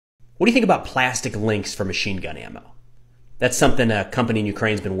What do you think about plastic links for machine gun ammo? That's something a company in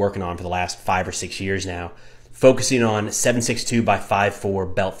Ukraine's been working on for the last 5 or 6 years now, focusing on 7.62 by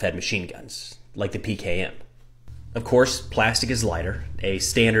 5.4 belt-fed machine guns, like the PKM. Of course, plastic is lighter. A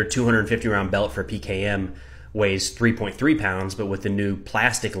standard 250-round belt for a PKM weighs 3.3 pounds, but with the new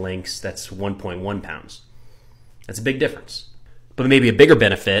plastic links, that's 1.1 pounds. That's a big difference. But maybe a bigger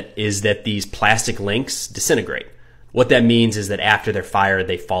benefit is that these plastic links disintegrate. What that means is that after they're fired,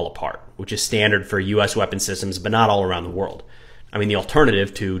 they fall apart, which is standard for U.S. weapon systems, but not all around the world. I mean, the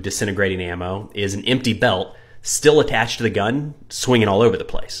alternative to disintegrating ammo is an empty belt still attached to the gun, swinging all over the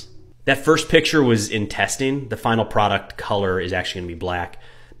place. That first picture was in testing. The final product color is actually going to be black,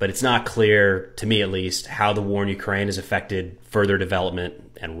 but it's not clear, to me at least, how the war in Ukraine has affected further development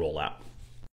and rollout.